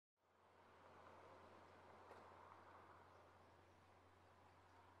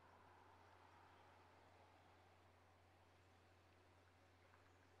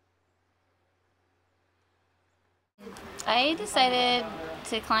I decided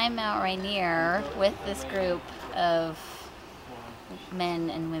to climb Mount Rainier with this group of men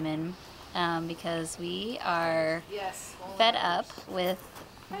and women because we are fed up with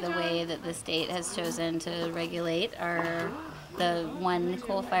the way that the state has chosen to regulate the one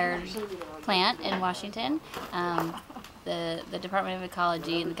coal-fired plant in Washington. The Department of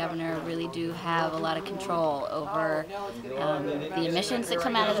Ecology and the governor really do have a lot of control over the emissions that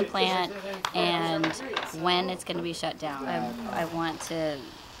come out of the plant and when it's going to be shut down. I want to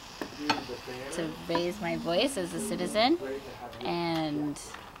raise my voice as a citizen and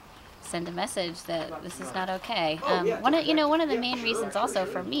send a message that this is not okay. One of the main reasons also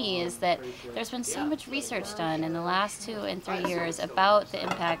for me is that there's been so much research done in the last 2 and 3 years about the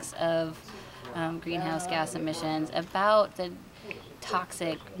impacts of greenhouse gas emissions, about the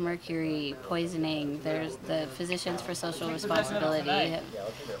toxic mercury poisoning. There's the Physicians for Social Responsibility have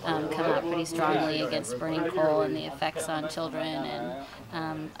come out pretty strongly against burning coal and the effects on children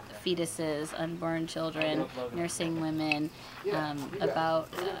and fetuses, unborn children, nursing women, about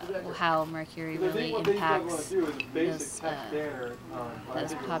how mercury really impacts those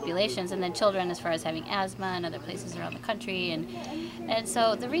populations, and then children as far as having asthma and other places around the country. And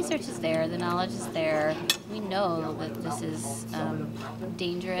so the research is there, the knowledge is there. We know that this is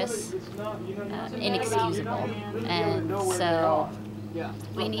dangerous, inexcusable, and so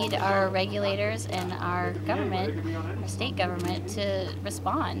we need our regulators and our government, our state government, to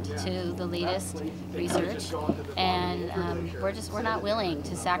respond to the latest research, and we're not willing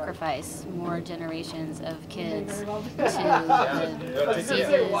to sacrifice more generations of kids to the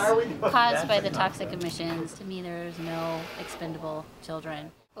diseases caused by the toxic emissions. To me, there's no expendable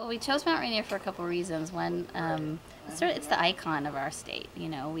children. Well, we chose Mount Rainier for a couple reasons. One, it's the icon of our state. You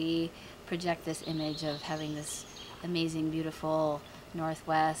know, we project this image of having this amazing, beautiful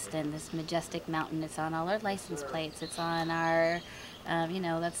Northwest and this majestic mountain. It's on all our license plates. It's on our,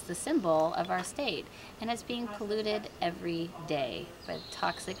 that's the symbol of our state. And it's being polluted every day by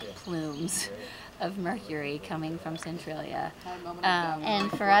toxic plumes of mercury coming from Centralia. And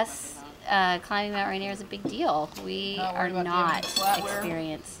for us, climbing Mount Rainier is a big deal. We are not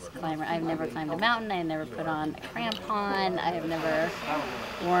experienced climbers. I've never climbed a mountain. I've never put on a crampon. I have never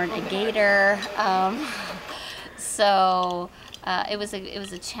worn a gaiter. So it was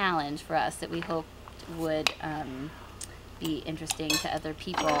a challenge for us that we hoped would be interesting to other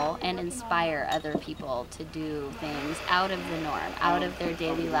people and inspire other people to do things out of the norm, out of their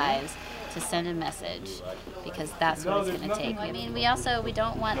daily lives, to send a message, because that's what it's going to take. I mean, we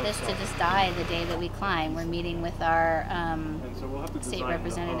don't want this to just die the day that we climb. We're meeting with our state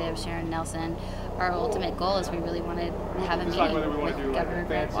representative, Sharon Nelson. Our ultimate goal is we really want to have a meeting with Governor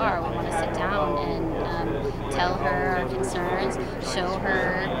Gregoire. We want to sit down and tell her our concerns, show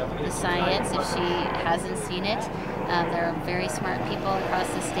her the science if she hasn't seen it. There are very smart people across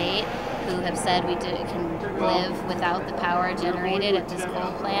the state who have said we can live without the power generated at this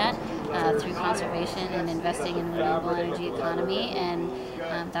coal plant through conservation and investing in a renewable energy economy, and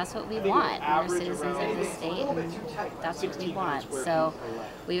that's what we want. We're citizens of the state, and that's what we want. So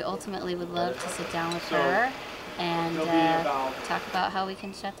we ultimately would love to sit down with her and talk about how we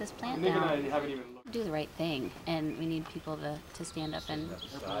can shut this plant down. Do the right thing, and we need people to stand up and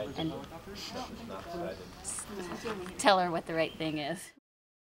tell her what the right thing is.